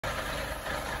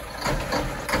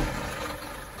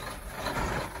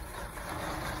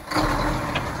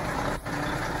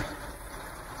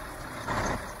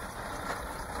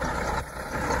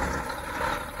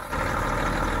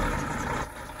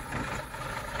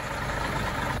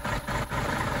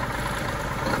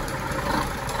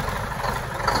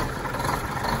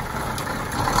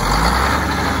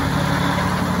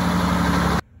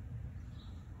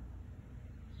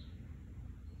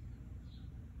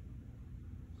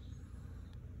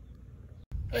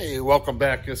Hey, welcome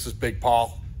back. This is Big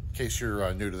Paul. In case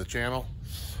you're new to the channel,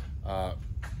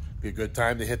 be a good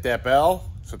time to hit that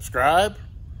bell, subscribe.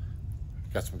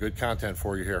 Got some good content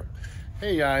for you here.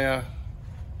 Hey, I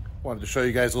wanted to show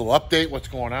you guys a little update, what's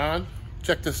going on.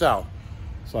 Check this out.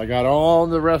 So I got all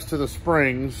the rest of the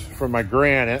springs from my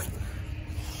granite.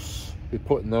 Be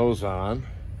putting those on.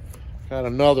 Got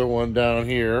another one down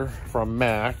here from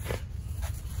Mack.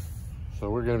 So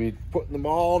we're gonna be putting them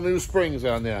all new springs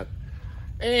on that.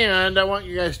 And I want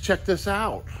you guys to check this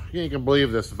out. You ain't gonna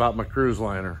believe this about my cruise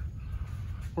liner.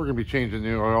 We're gonna be changing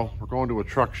the oil. We're going to a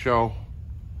truck show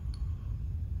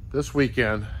this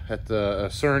weekend at the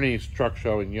Cerny's truck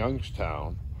show in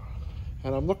Youngstown.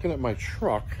 And I'm looking at my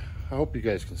truck. I hope you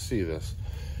guys can see this,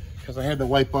 because I had to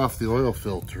wipe off the oil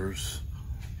filters.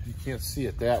 You can't see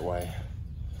it that way.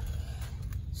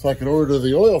 So I could order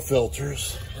the oil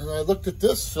filters. And I looked at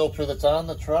this filter that's on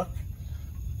the truck.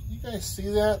 You guys see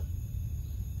that?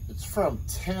 It's from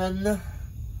 10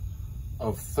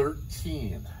 of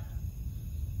 13.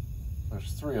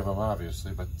 There's 3 of them,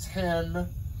 obviously, but 10,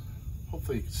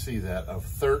 hopefully you can see that, of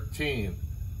 13.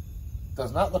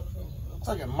 Does not look, looks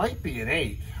like it might be an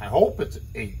 8. I hope it's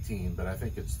 18, but I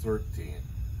think it's 13.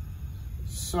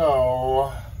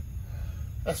 So,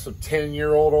 that's some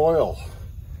 10-year-old oil.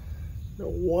 No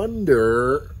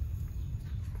wonder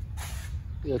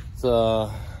it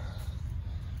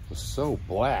was so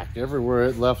black. Everywhere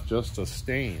it left just a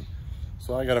stain.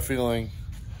 So I got a feeling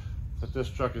that this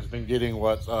truck has been getting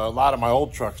what a lot of my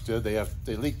old trucks did.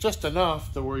 They leak just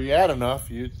enough to where you add enough.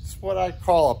 It's what I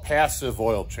call a passive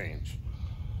oil change.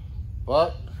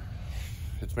 But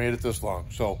it's made it this long.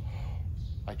 So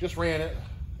I just ran it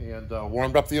and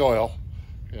warmed up the oil.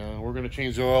 And we're gonna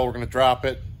change the oil, we're gonna drop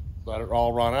it, let it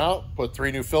all run out, put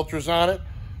 3 new filters on it,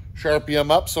 Sharpie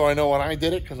them up so I know when I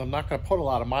did it, because I'm not going to put a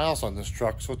lot of miles on this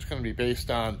truck, so it's going to be based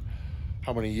on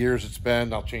how many years it's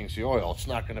been. I'll change the oil. It's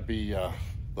not going to be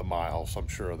the miles, I'm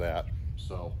sure of that.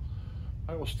 So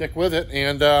I will stick with it,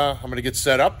 and I'm going to get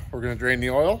set up. We're going to drain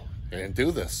the oil and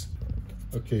do this.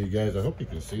 Okay, you guys, I hope you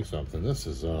can see something. This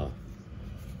is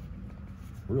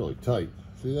really tight.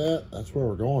 See that? That's where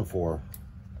we're going for.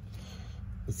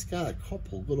 It's got a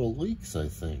couple little leaks, I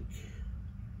think.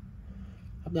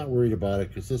 I'm not worried about it,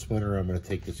 because this winter I'm going to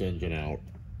take this engine out,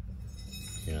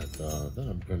 and then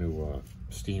I'm going to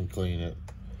steam clean it,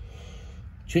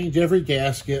 change every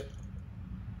gasket,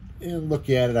 and look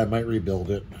at it. I might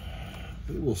rebuild it.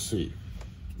 We'll see.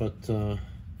 But so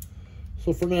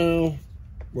for now,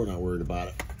 we're not worried about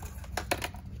it.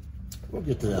 We'll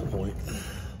get to that point,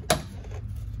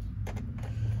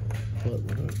 but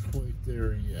we're not quite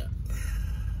there yet.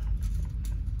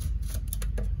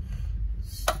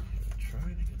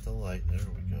 Light, there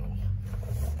we go.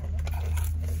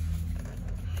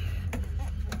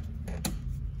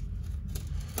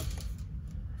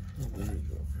 Oh, there you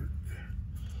go.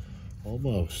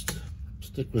 Almost.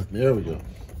 Stick with me. There we go.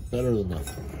 Better than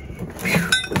nothing.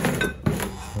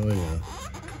 Oh yeah.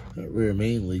 That rear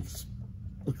main leaks.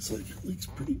 Looks like it leaks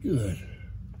pretty good.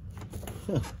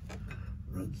 Huh.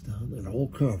 Runs down that whole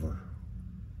cover.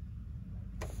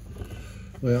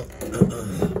 Well,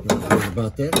 not worried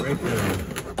about that right there.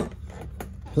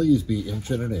 Please be 1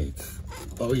 1/8".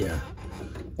 Oh yeah.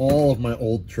 All of my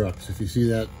old trucks, if you see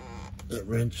that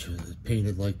wrench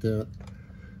painted like that,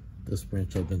 this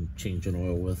wrench I've been changing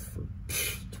oil with for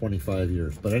 25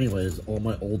 years. But anyways, all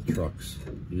my old trucks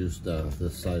used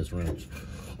this size wrench.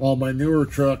 All my newer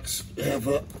trucks have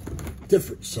a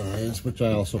different size, which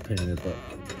I also painted, but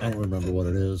I don't remember what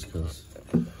it is because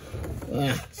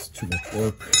it's too much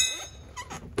work.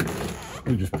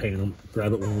 We just paint them,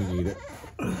 grab it when we need it.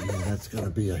 Yeah, that's gonna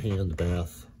be a hand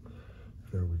bath.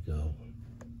 There we go.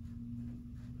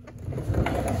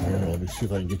 Yeah, let me see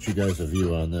if I can get you guys a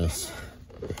view on this.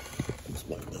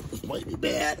 This might be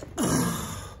bad.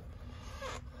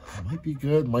 Might be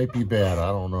good, might be bad. I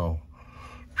don't know.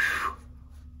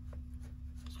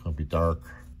 It's gonna be dark.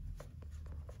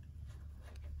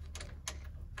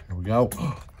 Here we go.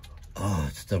 Oh,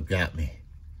 it still got me.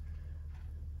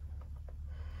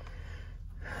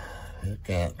 It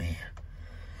got me.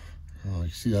 Oh,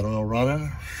 you see that oil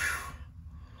running?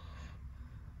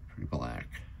 Pretty black.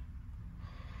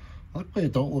 Luckily,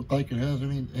 it don't look like it has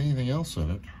anything else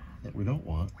in it that we don't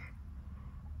want.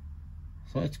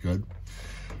 So that's good.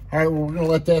 All right, well, we're gonna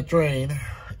let that drain,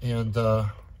 and then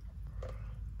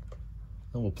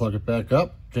we'll plug it back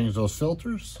up, change those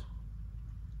filters,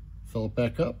 fill it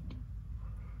back up,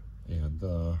 and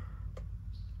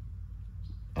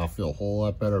I'll feel a whole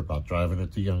lot better about driving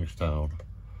it to Youngstown,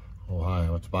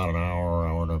 Ohio. It's about an hour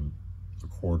and a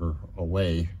quarter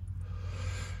away.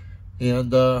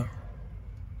 And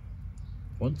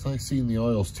once I seen the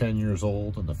oil's 10 years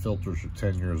old and the filters are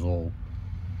 10 years old,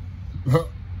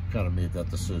 kind of made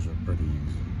that decision pretty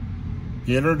easy.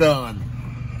 Get her done.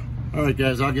 All right,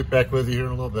 guys, I'll get back with you here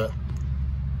in a little bit.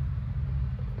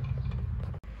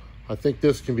 I think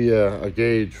this can be a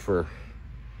gauge for,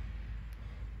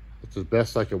 it's as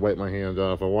best I can wipe my hands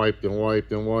off. I wiped and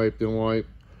wiped and wiped and wiped.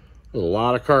 There's a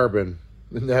lot of carbon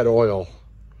in that oil.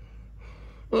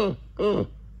 But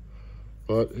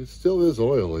it still is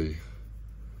oily.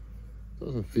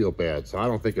 Doesn't feel bad, so I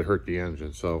don't think it hurt the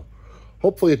engine. So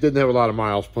hopefully it didn't have a lot of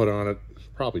miles put on it.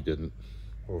 Probably didn't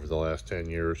over the last 10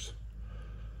 years.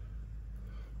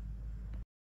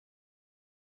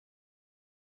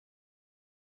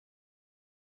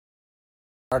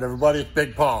 All right, everybody, it's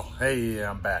Big Paul. Hey,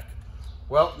 I'm back.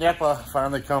 Well, Napa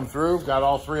finally come through. Got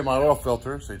all three of my oil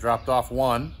filters. They dropped off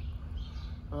one.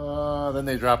 Then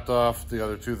they dropped off the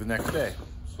other two the next day.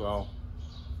 So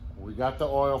we got the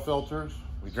oil filters.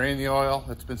 We drained the oil.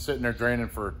 It's been sitting there draining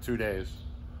for 2 days.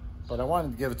 But I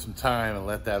wanted to give it some time and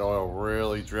let that oil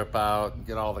really drip out and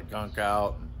get all the gunk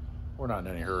out. We're not in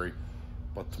any hurry.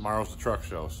 But tomorrow's the truck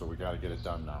show, so we got to get it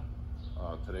done now.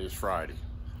 Today's Friday.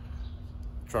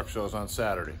 Truck show's on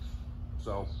Saturday.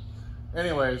 So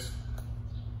anyways,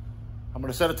 I'm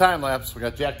gonna set a time lapse. We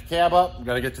got jacked the cab up. We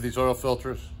gotta get to these oil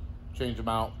filters, change them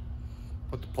out,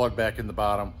 put the plug back in the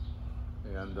bottom,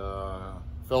 and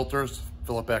filters,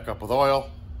 fill it back up with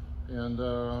oil, and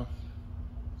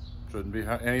shouldn't be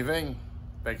anything.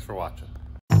 Thanks for watching.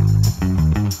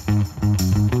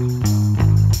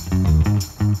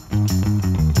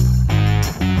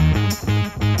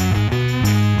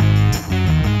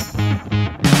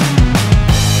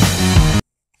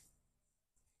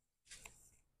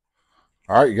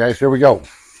 All right, you guys, here we go.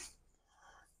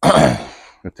 I'm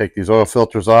gonna take these oil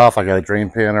filters off. I got a drain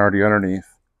pan already underneath.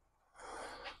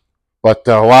 But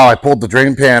while I pulled the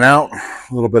drain pan out,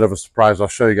 a little bit of a surprise I'll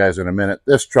show you guys in a minute.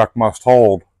 This truck must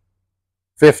hold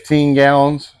 15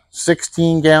 gallons,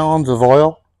 16 gallons of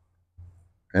oil,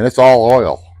 and it's all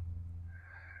oil.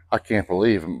 I can't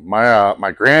believe it.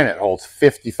 My granite holds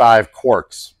 55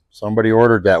 quarts. Somebody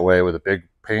ordered that way with a big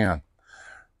pan.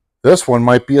 This one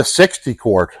might be a 60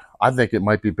 quart. I think it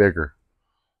might be bigger.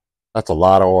 That's a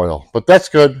lot of oil, but that's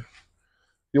good.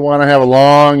 You want to have a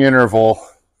long interval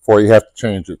before you have to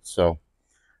change it. So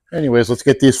anyways, let's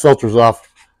get these filters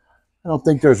off. I don't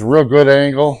think there's a real good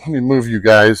angle. Let me move you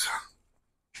guys.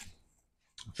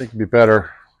 I think it'd be better.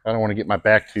 I don't want to get my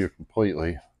back to you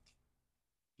completely.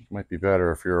 It might be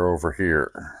better if you're over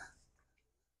here.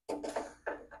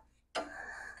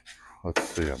 Let's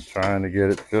see, I'm trying to get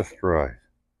it just right.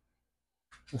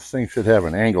 This thing should have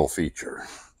an angle feature.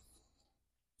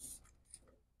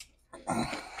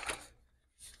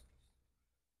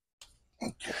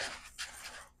 Okay.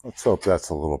 Let's hope that's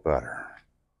a little better.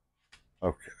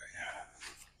 Okay.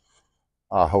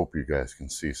 I hope you guys can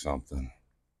see something.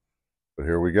 But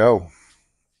here we go.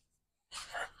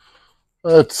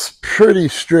 It's pretty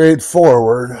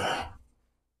straightforward.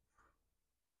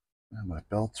 And my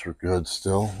belts are good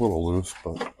still. A little loose,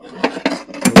 but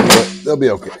they'll be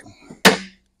okay.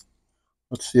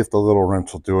 Let's see if the little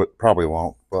wrench will do it. Probably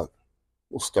won't, but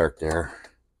we'll start there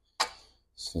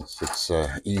since it's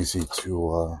easy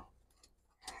to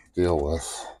deal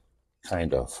with,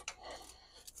 kind of,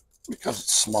 because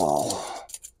it's small.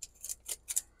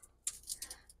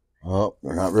 Oh,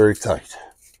 they're not very tight.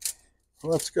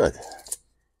 Well, that's good.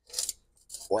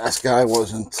 Last guy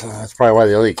wasn't, that's probably why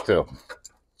they leaked too.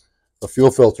 The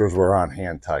fuel filters were on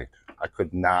hand tight. I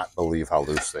could not believe how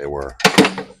loose they were.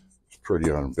 It's pretty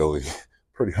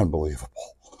unbelievable.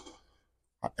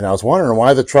 And I was wondering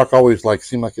why the truck always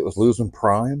seemed like it was losing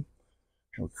prime.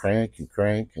 It would crank and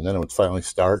crank, and then it would finally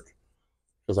start.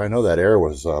 Because I know that air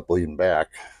was bleeding back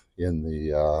in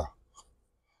the,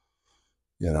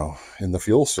 in the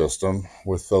fuel system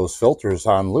with those filters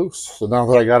on loose. So now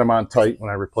that I got them on tight when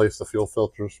I replaced the fuel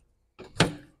filters,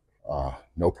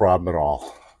 no problem at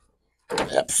all.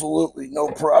 Absolutely no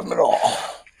problem at all.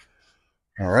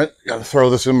 All right, got to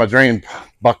throw this in my drain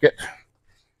bucket.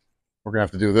 We're going to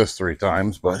have to do this 3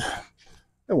 times, but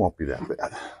it won't be that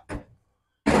bad.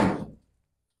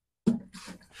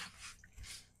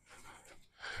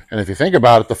 And if you think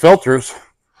about it, the filters,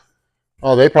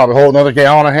 oh, they probably hold another 1.5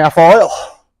 gallons of oil.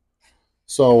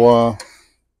 So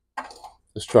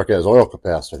this truck has oil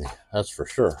capacity, that's for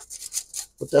sure.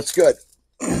 But that's good.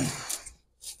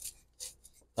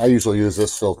 I usually use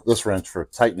this wrench for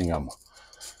tightening them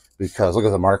because look at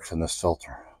the marks in this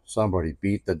filter. Somebody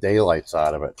beat the daylights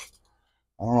out of it.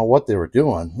 I don't know what they were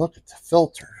doing. Look at the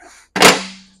filter,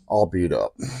 all beat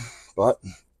up. But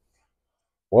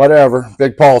whatever.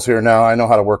 Big Paul's here now. I know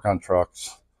how to work on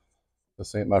trucks.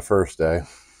 This ain't my first day.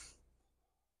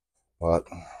 But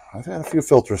I've had a few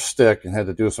filters stick and had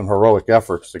to do some heroic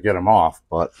efforts to get them off.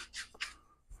 But,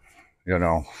 you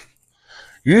know,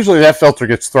 usually that filter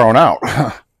gets thrown out.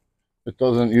 It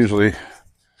doesn't usually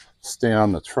stay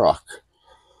on the truck.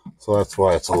 So that's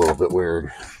why it's a little bit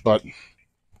weird. But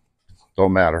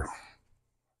don't matter.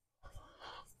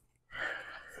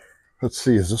 Let's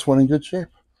see, is this one in good shape?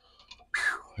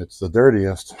 It's the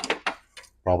dirtiest.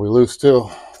 Probably loose too.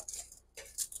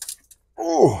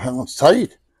 Oh, that one's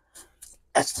tight.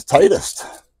 That's the tightest.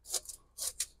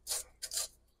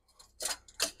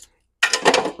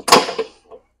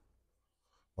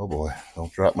 Oh boy,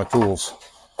 don't drop my tools.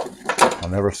 I'll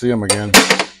never see them again.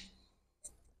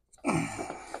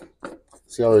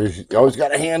 See how you always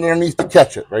got a hand underneath to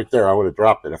catch it. Right there, I would have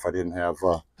dropped it if I didn't have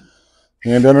a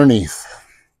hand underneath.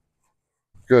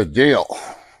 Good deal.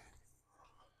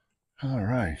 All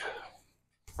right.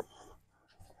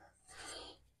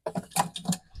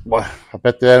 Well, I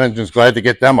bet that engine's glad to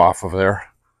get them off of there.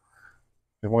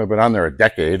 They've only been on there a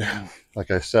decade.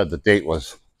 Like I said, the date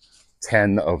was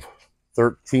 10 of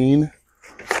 13.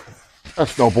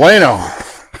 That's no bueno.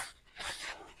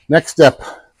 Next step.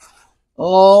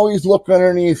 Always look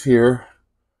underneath here.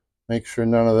 Make sure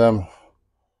none of them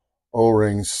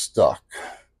O-rings stuck.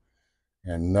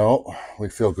 And no, we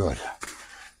feel good.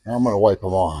 Now I'm going to wipe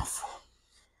them off.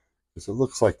 Because it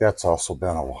looks like that's also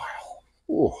been a while.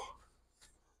 Ooh,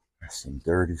 that's some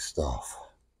dirty stuff.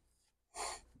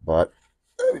 But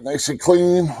nice and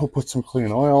clean. We'll put some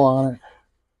clean oil on it.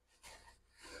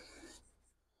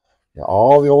 Yeah,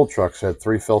 all the old trucks had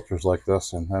 3 filters like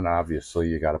this, and then obviously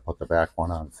you got to put the back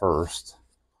one on first.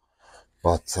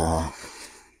 But that's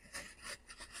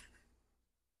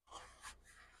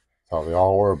how they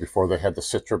all were before they had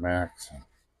the Max.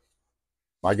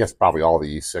 I guess probably all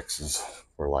the E6s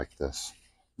were like this.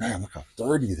 Man, look how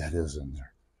dirty that is in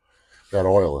there. That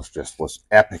oil was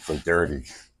epically dirty.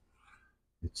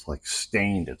 It's like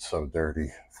stained, it's so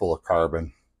dirty, full of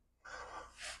carbon.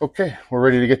 Okay, we're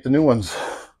ready to get the new ones.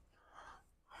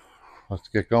 Let's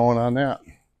get going on that.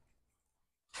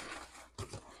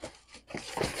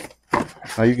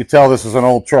 Now you can tell this is an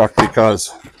old truck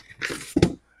because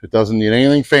it doesn't need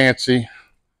anything fancy.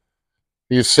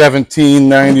 These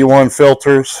 1791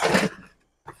 filters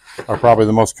are probably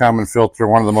the most common filter,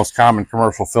 one of the most common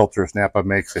commercial filters Napa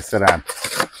makes. They fit on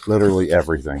literally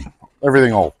everything.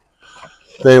 Everything old.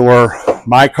 They were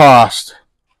my cost,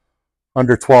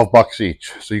 under 12 bucks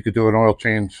each. So you could do an oil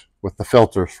change with the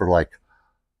filters for like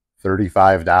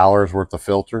 $35 worth of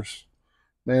filters.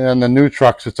 And the new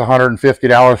trucks, it's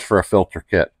 $150 for a filter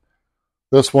kit.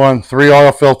 This one, 3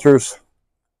 oil filters,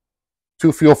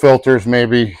 2 fuel filters,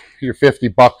 maybe you're 50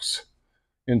 bucks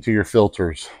into your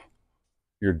filters.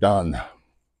 You're done.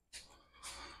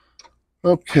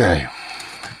 Okay.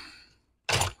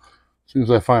 As soon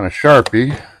as I find a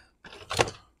Sharpie,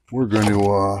 we're going to,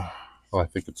 oh, I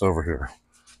think it's over here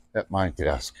at my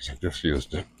desk. I just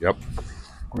used it. Yep.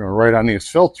 We're going to write on these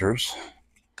filters.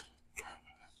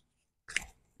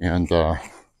 And that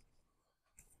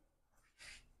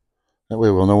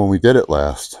way we'll know when we did it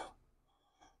last.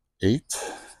 8,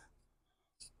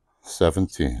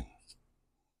 17,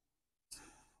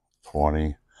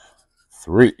 23.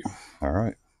 All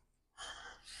right.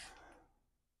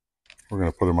 We're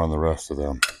going to put them on the rest of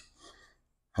them.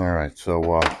 All right.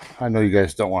 So I know you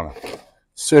guys don't want to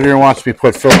sit here and watch me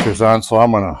put filters on, so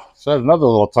I'm going to set another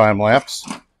little time lapse.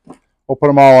 We'll put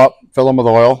them all up, fill them with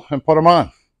oil, and put them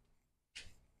on.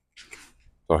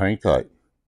 So hang tight.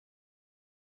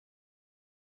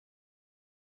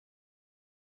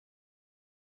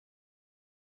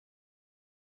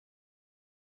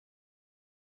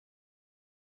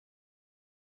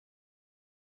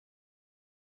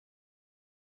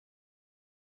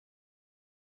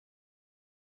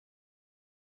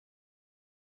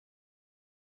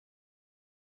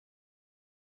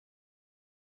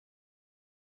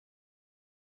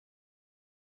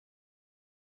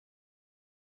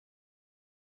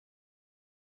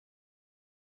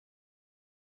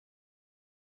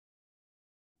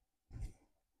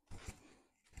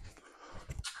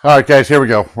 All right, guys, here we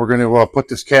go. We're going to put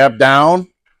this cab down.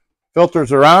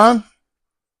 Filters are on.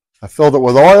 I filled it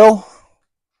with oil.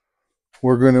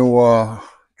 We're going to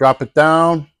drop it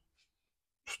down,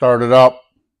 start it up,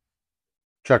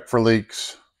 check for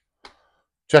leaks,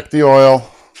 check the oil,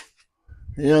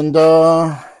 and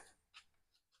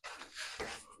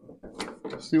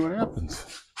see what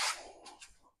happens.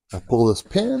 I pull this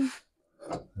pin.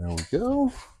 There we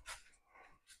go.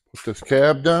 Put this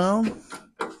cab down.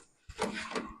 I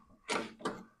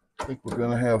think we're going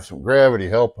to have some gravity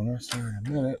helping us here in a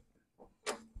minute.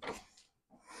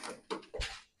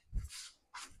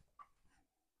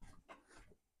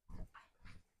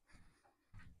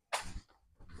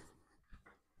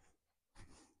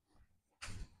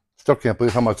 Still can't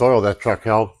believe how much oil that truck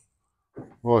held.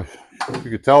 Boy,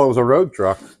 you could tell it was a road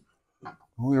truck.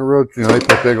 Only a road, you know, they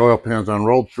put big oil pans on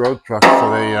road trucks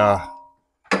so they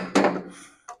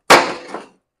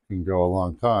can go a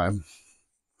long time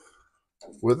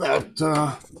without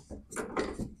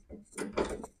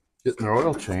getting their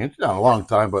oil changed. Not a long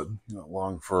time, but you know,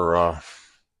 long for a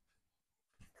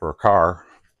car.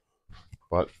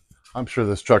 But I'm sure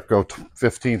this truck go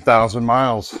 15,000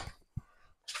 miles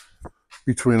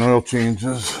between oil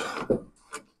changes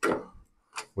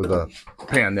with a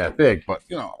pan that big. But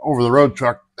you know, over the road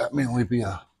truck, that may only be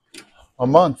a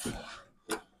month,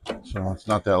 so it's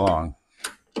not that long.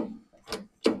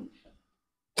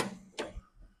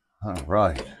 All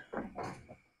right.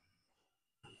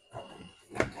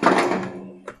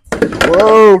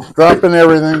 Whoa, dropping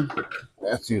everything.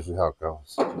 That's usually how it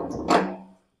goes.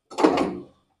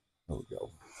 There we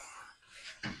go.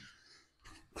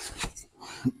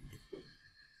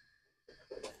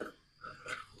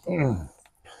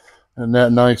 And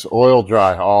that nice oil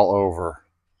dry all over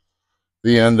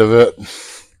the end of it.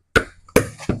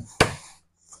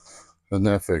 Doesn't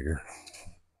that figure?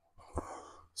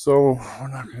 So we're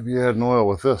not going to be adding oil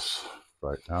with this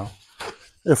right now.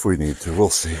 If we need to, we'll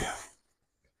see.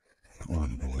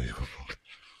 Unbelievable.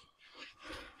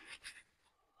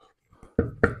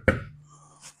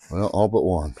 Well, all but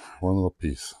one little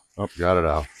piece. Oh, got it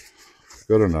out.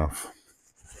 Good enough.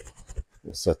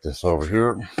 We'll set this over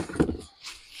here.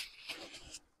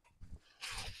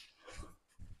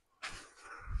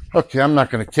 Okay, I'm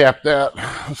not going to cap that.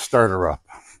 Let's start her up.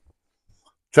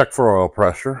 Check for oil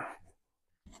pressure.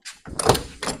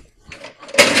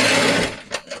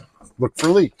 Look for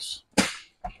leaks.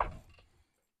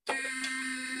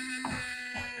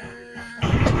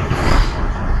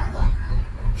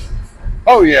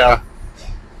 Oh yeah.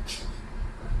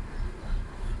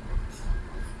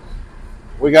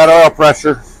 We got oil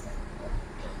pressure.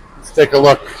 Let's take a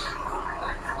look.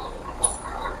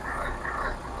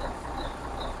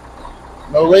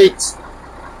 No leaks.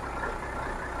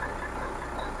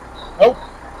 Nope.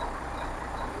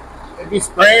 It'd be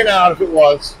spraying out if it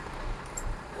was.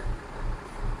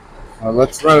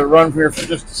 Let's let it run here for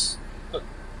just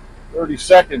 30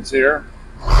 seconds here.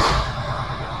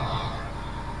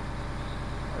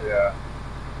 Yeah.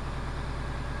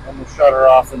 I'm gonna shut her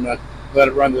off and let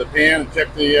it run to the pan and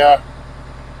check the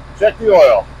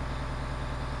oil.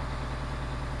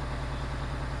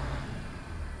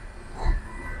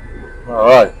 All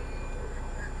right.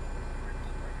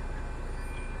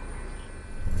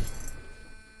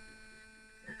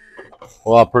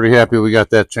 Well, I'm pretty happy we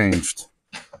got that changed.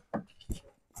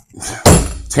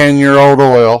 10-year-old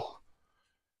oil,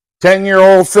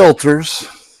 10-year-old filters.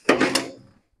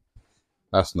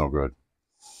 That's no good.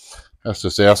 That's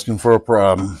just asking for a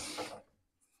problem.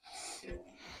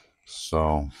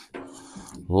 So,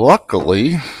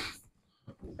 luckily,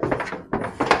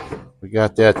 we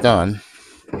got that done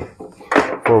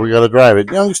before we got to drive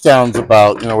it. Youngstown's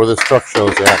about, you know, where this truck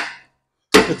shows at.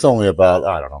 It's only about,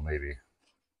 I don't know, maybe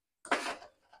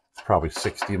probably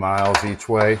 60 miles each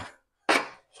way.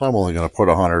 So I'm only going to put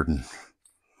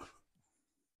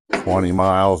 120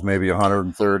 miles, maybe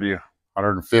 130,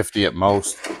 150 at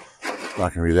most. It's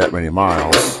not going to be that many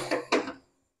miles.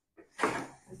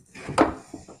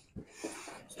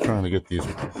 Just trying to get these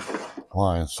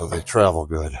lines so they travel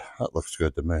good. That looks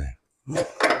good to me.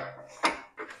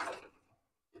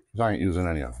 I ain't using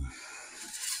any of them.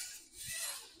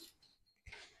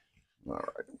 All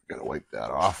right, gotta wipe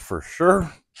that off for sure.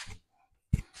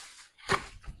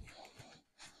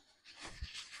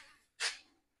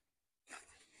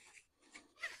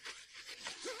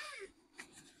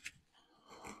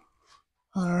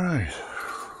 All right.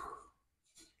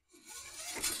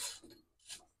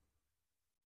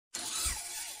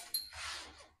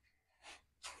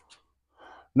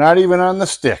 Not even on the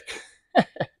stick.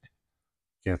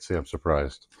 Can't say I'm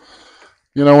surprised.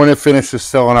 You know, when it finishes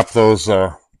filling up those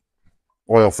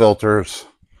oil filters,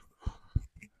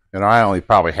 and I only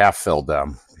probably half filled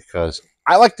them because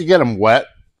I like to get them wet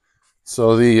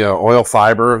So the oil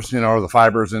fibers, you know, the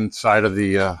fibers inside of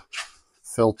the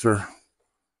filter,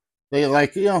 they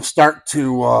like, you know, start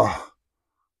to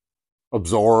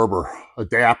absorb or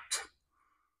adapt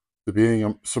to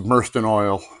being submersed in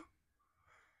oil.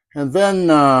 And then,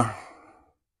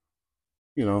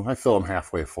 you know, I fill them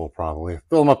halfway full probably.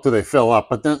 Fill them up till they fill up,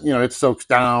 but then, you know, it soaks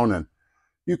down and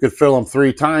you could fill them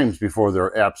 3 times before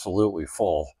they're absolutely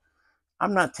full.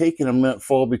 I'm not taking them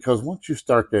full because once you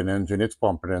start that engine, it's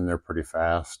pumping in there pretty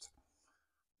fast.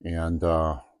 And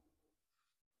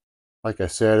like I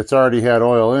said, it's already had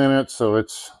oil in it, so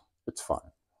it's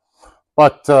fine.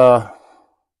 But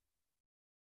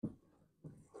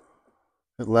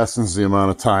it lessens the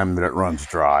amount of time that it runs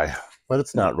dry. But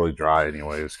it's not really dry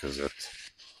anyways because it's,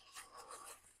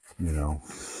 you know,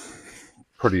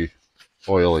 pretty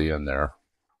oily in there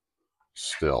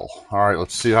still. All right,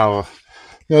 let's see how,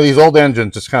 you know, these old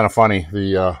engines, it's kind of funny.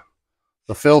 The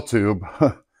fill tube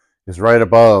is right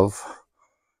above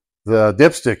the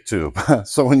dipstick tube.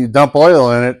 So when you dump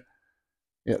oil in it,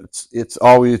 it's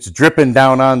always dripping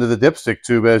down onto the dipstick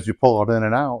tube as you pull it in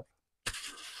and out.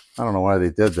 I don't know why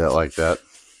they did that like that.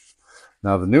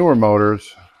 Now the newer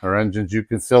motors or engines, you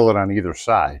can fill it on either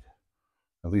side,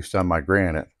 at least on my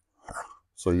Granite,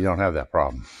 so you don't have that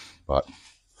problem. But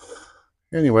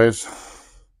anyways,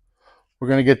 we're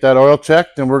going to get that oil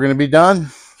checked and we're going to be done.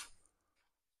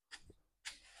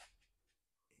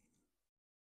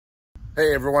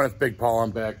 Hey everyone, it's Big Paul. I'm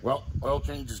back. Well, oil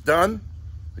change is done.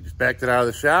 I just backed it out of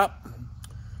the shop.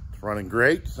 It's running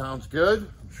great. Sounds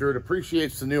good. I'm sure it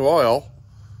appreciates the new oil.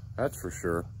 That's for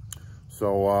sure.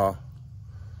 So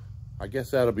I guess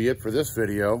that'll be it for this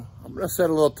video. I'm going to set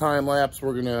a little time lapse.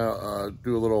 We're going to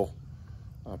do a little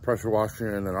pressure washing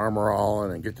and an armor all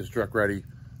and get this truck ready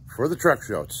for the truck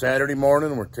show. It's Saturday morning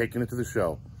and we're taking it to the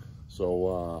show.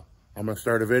 So I'm going to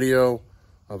start a video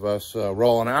of us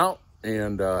rolling out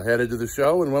and headed to the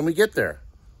show and when we get there.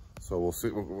 So we'll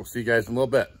see you guys in a little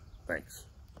bit. Thanks.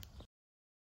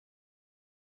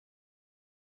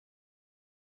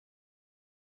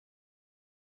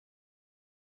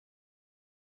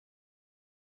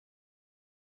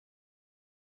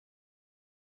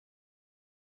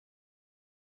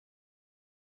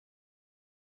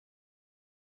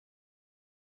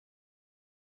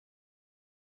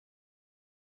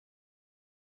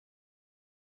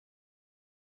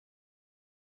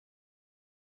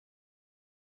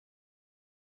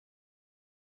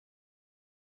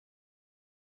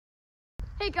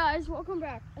 Hey guys, welcome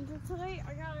back. And today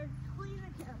I gotta clean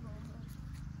the camera.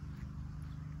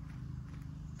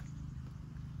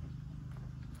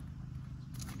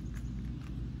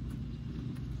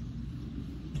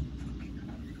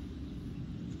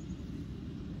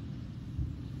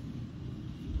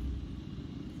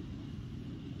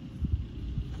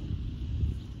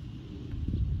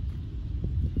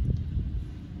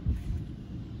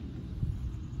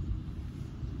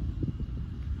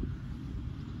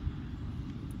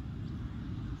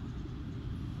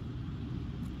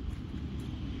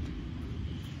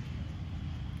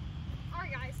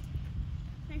 Alright guys,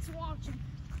 thanks for watching.